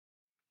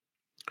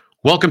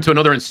Welcome to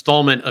another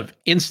installment of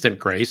Instant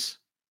Grace.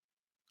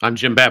 I'm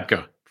Jim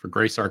Babka for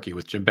Grace Archie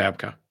with Jim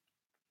Babka.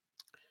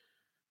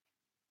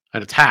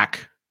 An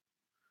attack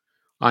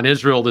on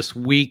Israel this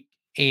week,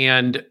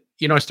 and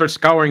I start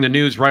scouring the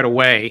news right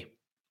away,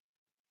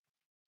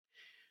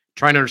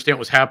 trying to understand what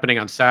was happening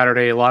on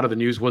Saturday. A lot of the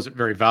news wasn't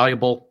very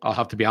valuable, I'll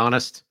have to be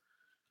honest,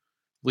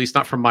 at least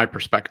not from my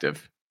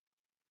perspective.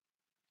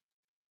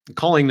 I'm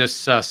calling this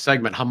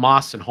segment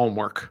Hamas and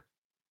Homework.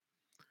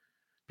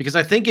 Because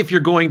I think if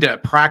you're going to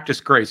practice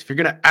grace, if you're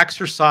going to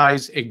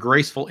exercise a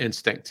graceful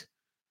instinct,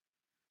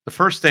 the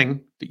first thing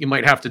that you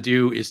might have to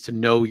do is to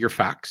know your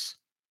facts.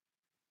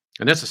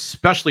 And that's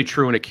especially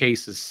true in a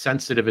case as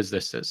sensitive as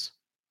this is.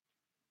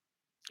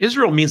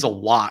 Israel means a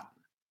lot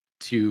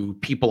to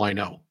people I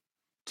know,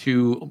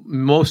 to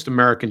most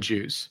American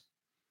Jews.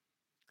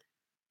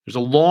 There's a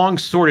long,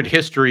 sordid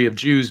history of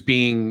Jews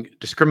being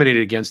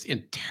discriminated against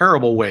in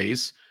terrible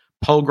ways,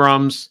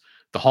 pogroms,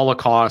 the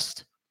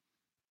Holocaust.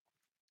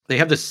 They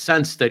have this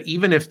sense that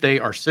even if they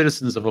are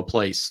citizens of a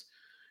place,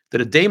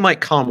 that a day might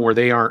come where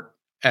they aren't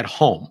at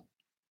home.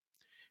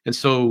 And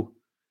so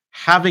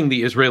having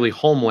the Israeli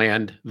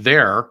homeland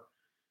there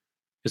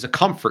is a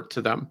comfort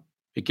to them.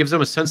 It gives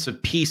them a sense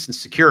of peace and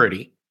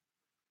security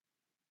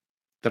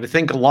that I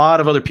think a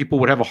lot of other people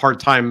would have a hard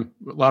time,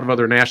 a lot of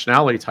other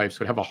nationality types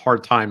would have a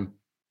hard time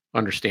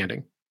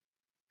understanding.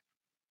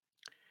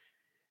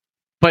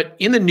 But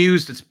in the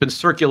news that's been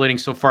circulating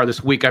so far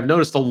this week, I've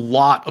noticed a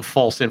lot of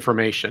false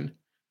information.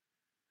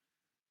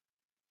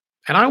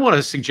 And I want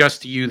to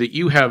suggest to you that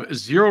you have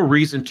zero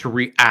reason to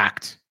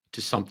react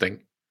to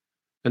something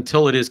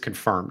until it is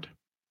confirmed.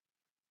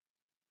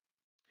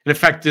 And in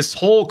fact, this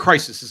whole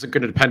crisis isn't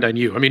going to depend on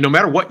you. I mean, no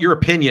matter what your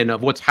opinion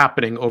of what's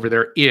happening over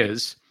there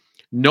is,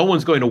 no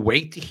one's going to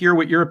wait to hear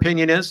what your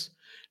opinion is.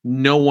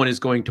 No one is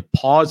going to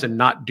pause and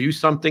not do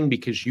something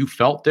because you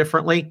felt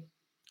differently.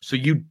 So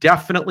you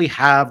definitely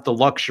have the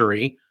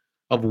luxury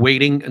of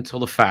waiting until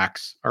the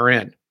facts are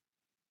in.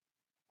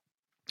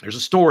 There's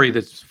a story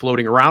that's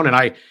floating around,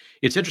 and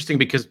it's interesting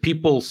because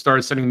people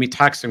started sending me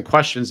texts and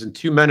questions, and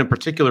two men in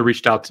particular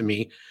reached out to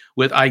me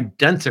with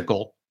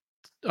identical,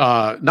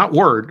 not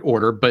word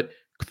order, but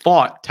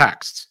thought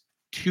texts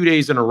 2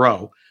 days in a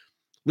row,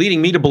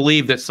 leading me to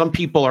believe that some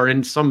people are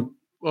in some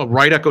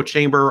right echo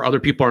chamber,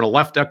 other people are in a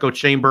left echo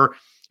chamber.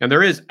 And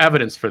there is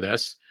evidence for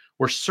this,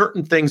 where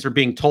certain things are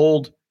being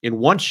told in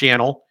one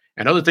channel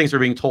and other things are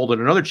being told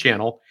in another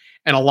channel.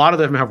 And a lot of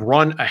them have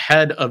run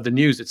ahead of the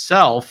news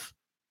itself.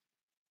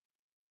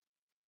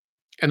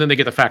 And then they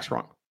get the facts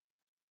wrong.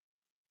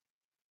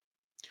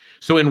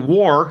 So in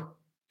war,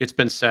 it's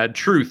been said,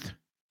 truth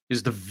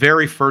is the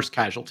very first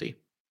casualty.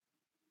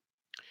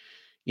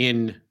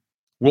 In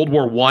World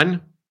War I,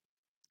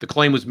 the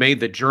claim was made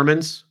that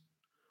Germans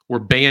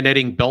were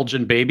bayoneting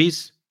Belgian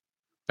babies.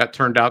 That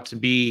turned out to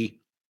be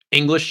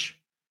English,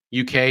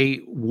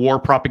 UK war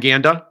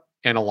propaganda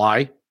and a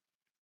lie.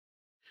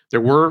 There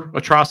were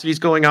atrocities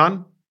going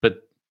on,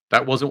 but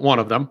that wasn't one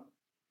of them.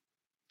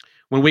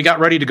 When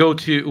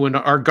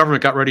our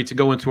government got ready to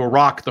go into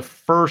Iraq the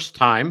first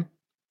time,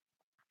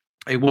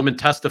 a woman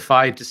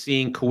testified to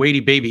seeing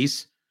Kuwaiti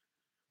babies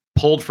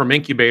pulled from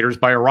incubators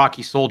by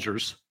Iraqi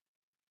soldiers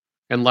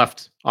and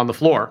left on the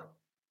floor.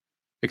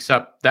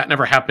 Except that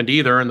never happened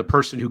either. And the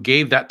person who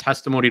gave that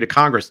testimony to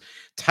Congress,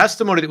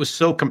 testimony that was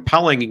so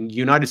compelling, a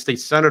United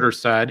States senator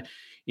said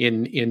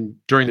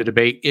during the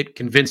debate, it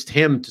convinced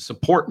him to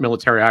support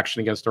military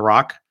action against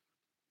Iraq.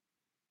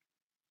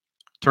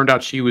 Turned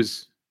out she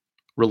was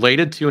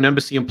related to an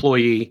embassy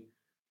employee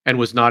and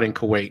was not in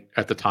Kuwait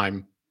at the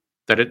time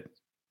that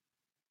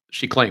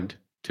she claimed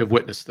to have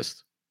witnessed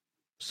this.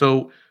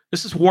 So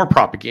this is war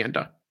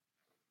propaganda.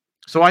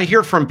 So I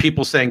hear from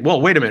people saying,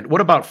 well, wait a minute, what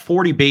about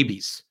 40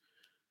 babies?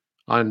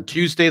 On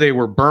Tuesday, they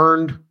were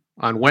burned.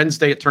 On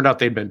Wednesday, it turned out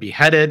they'd been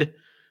beheaded.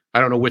 I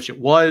don't know which it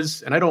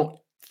was. And I don't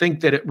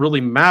think that it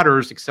really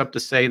matters except to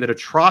say that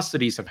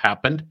atrocities have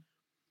happened.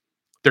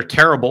 They're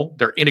terrible.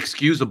 They're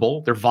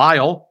inexcusable. They're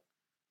vile.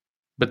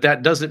 But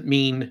that doesn't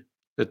mean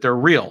that they're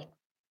real.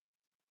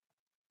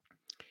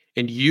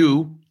 And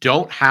you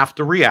don't have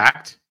to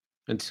react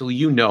until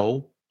you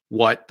know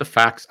what the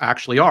facts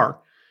actually are.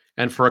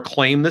 And for a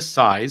claim this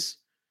size,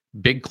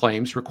 big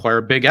claims require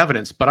big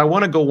evidence. But I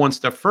want to go one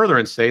step further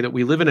and say that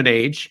we live in an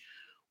age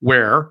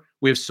where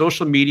we have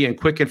social media and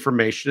quick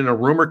information, and a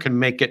rumor can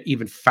make it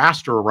even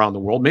faster around the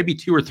world, maybe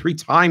 2 or 3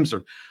 times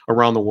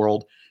around the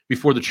world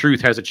before the truth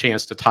has a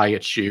chance to tie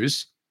its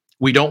shoes.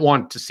 We don't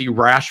want to see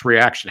rash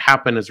reaction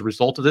happen as a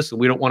result of this, and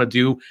we don't want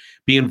to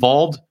be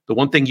involved. The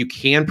one thing you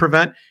can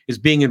prevent is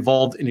being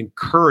involved in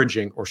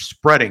encouraging or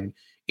spreading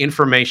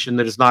information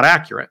that is not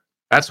accurate.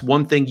 That's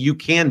one thing you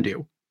can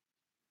do.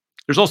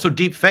 There's also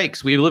deep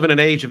fakes. We live in an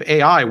age of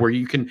AI where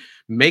you can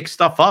make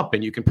stuff up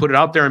and you can put it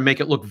out there and make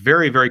it look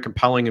very, very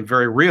compelling and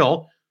very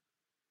real.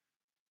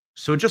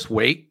 So just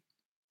wait.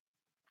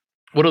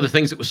 One of the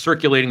things that was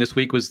circulating this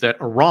week was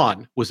that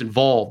Iran was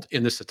involved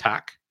in this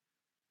attack.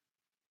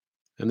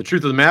 And the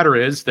truth of the matter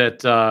is that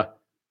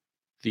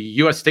the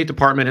U.S. State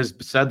Department has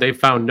said they've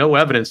found no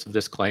evidence of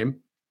this claim.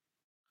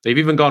 They've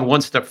even gone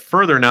one step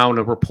further now in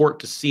a report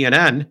to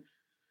CNN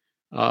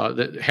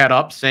that had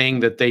up saying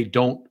that they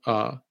don't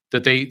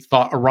that they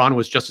thought Iran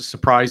was just as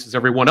surprised as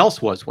everyone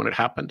else was when it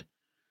happened.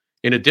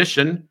 In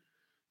addition,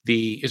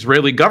 the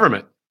Israeli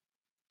government,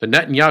 the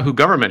Netanyahu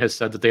government, has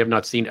said that they have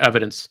not seen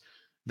evidence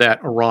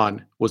that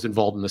Iran was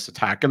involved in this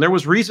attack. And there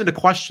was reason to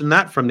question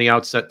that from the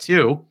outset,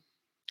 too.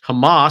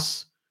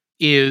 Hamas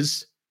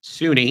is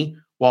Sunni,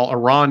 while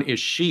Iran is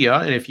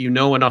Shia. And if you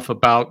know enough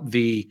about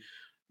the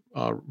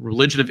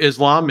religion of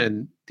Islam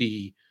and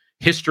the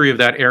history of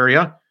that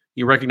area,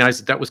 you recognize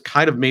that that was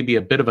kind of maybe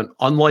a bit of an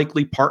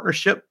unlikely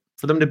partnership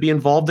for them to be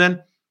involved in.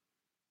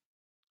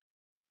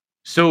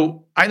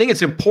 So I think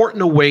it's important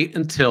to wait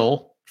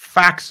until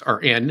facts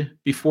are in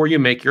before you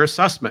make your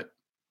assessment.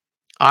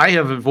 I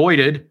have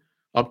avoided,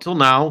 up till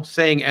now,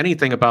 saying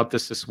anything about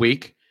this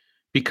week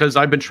because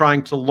I've been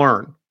trying to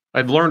learn.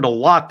 I've learned a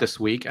lot this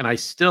week, and I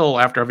still,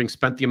 after having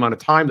spent the amount of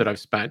time that I've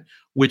spent,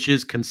 which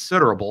is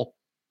considerable,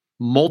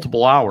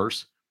 multiple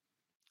hours,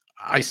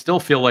 I still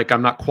feel like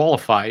I'm not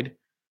qualified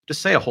to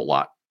say a whole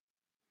lot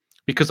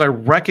because I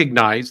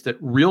recognize that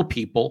real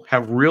people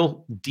have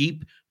real,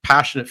 deep,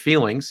 passionate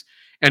feelings,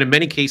 and in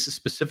many cases,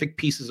 specific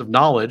pieces of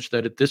knowledge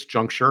that at this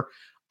juncture,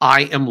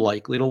 I am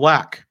likely to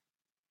lack.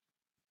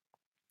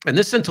 And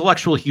this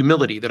intellectual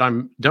humility that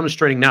I'm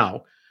demonstrating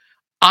now,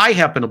 I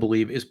happen to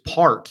believe is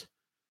part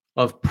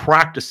of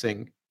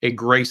practicing a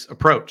grace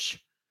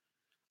approach.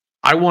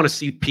 I want to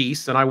see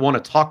peace and I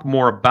want to talk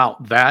more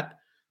about that,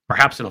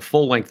 perhaps in a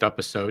full length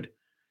episode.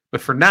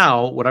 But for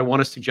now, what I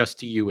want to suggest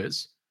to you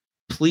is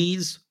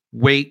please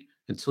wait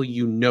until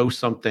you know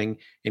something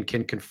and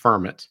can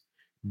confirm it.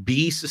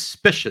 Be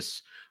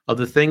suspicious of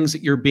the things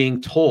that you're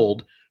being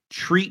told.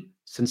 Treat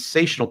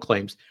sensational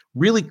claims,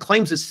 really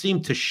claims that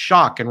seem to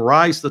shock and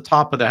rise to the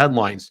top of the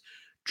headlines.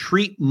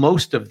 Treat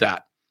most of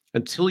that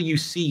until you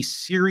see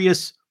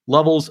serious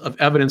levels of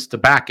evidence to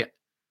back it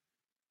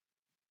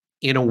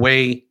in a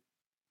way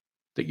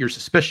that you're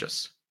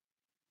suspicious.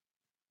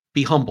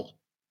 Be humble.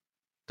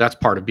 That's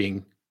part of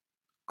being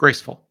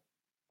graceful.